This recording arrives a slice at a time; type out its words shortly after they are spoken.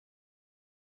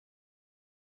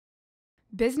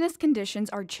Business conditions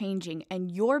are changing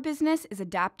and your business is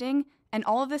adapting, and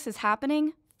all of this is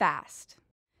happening fast.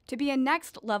 To be a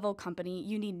next level company,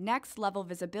 you need next level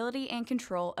visibility and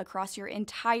control across your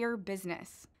entire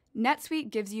business. NetSuite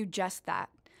gives you just that.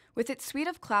 With its suite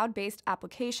of cloud-based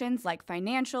applications like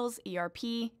financials,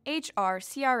 ERP, HR,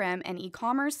 CRM, and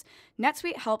e-commerce,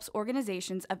 NetSuite helps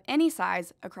organizations of any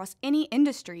size across any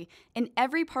industry in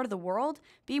every part of the world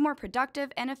be more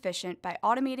productive and efficient by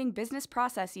automating business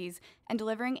processes and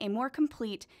delivering a more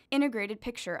complete, integrated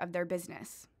picture of their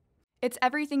business. It's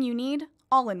everything you need,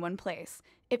 all in one place.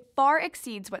 It far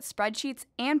exceeds what spreadsheets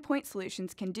and point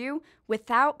solutions can do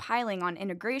without piling on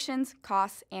integrations,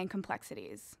 costs, and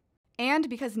complexities. And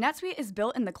because NetSuite is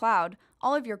built in the cloud,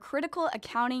 all of your critical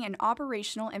accounting and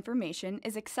operational information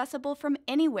is accessible from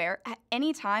anywhere at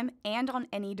any time and on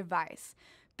any device.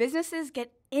 Businesses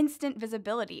get instant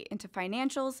visibility into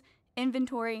financials,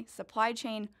 inventory, supply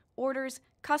chain, orders,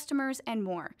 customers, and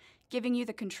more, giving you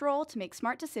the control to make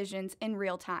smart decisions in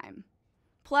real time.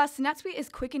 Plus, NetSuite is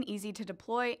quick and easy to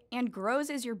deploy and grows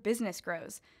as your business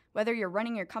grows, whether you're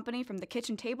running your company from the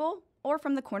kitchen table or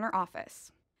from the corner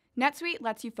office. NetSuite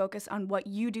lets you focus on what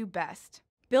you do best,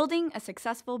 building a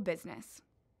successful business.